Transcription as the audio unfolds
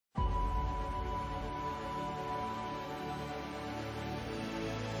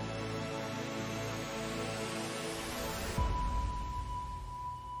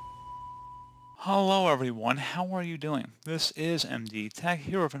Hello everyone, how are you doing? This is MD Tech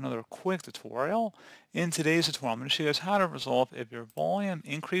here with another quick tutorial. In today's tutorial, I'm going to show you guys how to resolve if your volume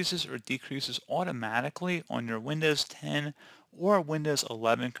increases or decreases automatically on your Windows 10 or Windows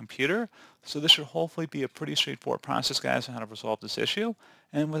 11 computer. So this should hopefully be a pretty straightforward process, guys, on how to resolve this issue.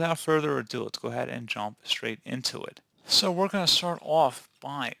 And without further ado, let's go ahead and jump straight into it. So we're going to start off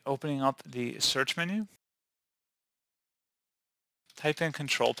by opening up the search menu. Type in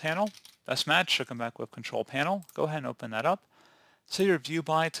Control Panel. Best match should come back with Control Panel. Go ahead and open that up. Set your view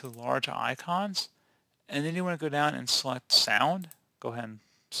by to large icons. And then you want to go down and select Sound. Go ahead and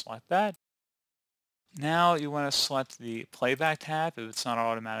select that. Now you want to select the Playback tab if it's not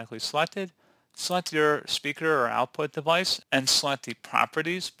automatically selected. Select your speaker or output device and select the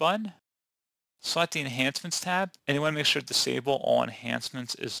Properties button. Select the Enhancements tab, and you want to make sure Disable All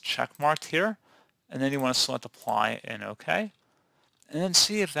Enhancements is checkmarked here. And then you want to select Apply and OK. And then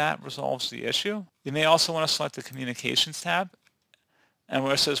see if that resolves the issue. You may also want to select the Communications tab, and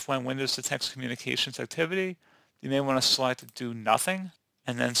where it says when Windows detects communications activity, you may want to select Do Nothing,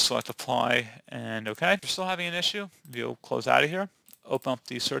 and then select Apply and OK. If you're still having an issue, you'll close out of here, open up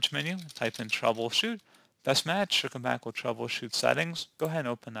the search menu, type in Troubleshoot. Best match should come back with Troubleshoot Settings. Go ahead and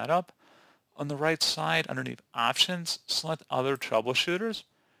open that up. On the right side, underneath Options, select Other Troubleshooters.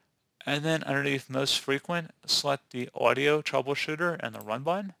 And then underneath Most Frequent, select the Audio Troubleshooter and the Run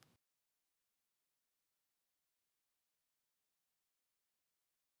button.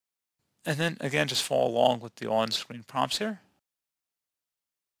 And then again, just follow along with the on-screen prompts here.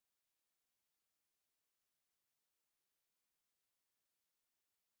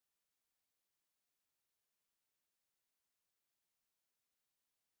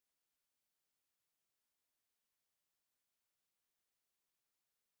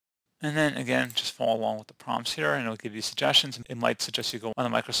 And then again, just follow along with the prompts here and it'll give you suggestions. It might suggest you go on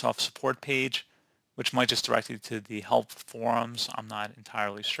the Microsoft support page, which might just direct you to the help forums. I'm not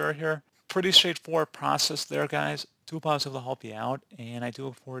entirely sure here. Pretty straightforward process there, guys. Do hope I was able to help you out, and I do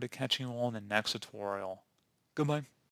look forward to catching you all in the next tutorial. Goodbye.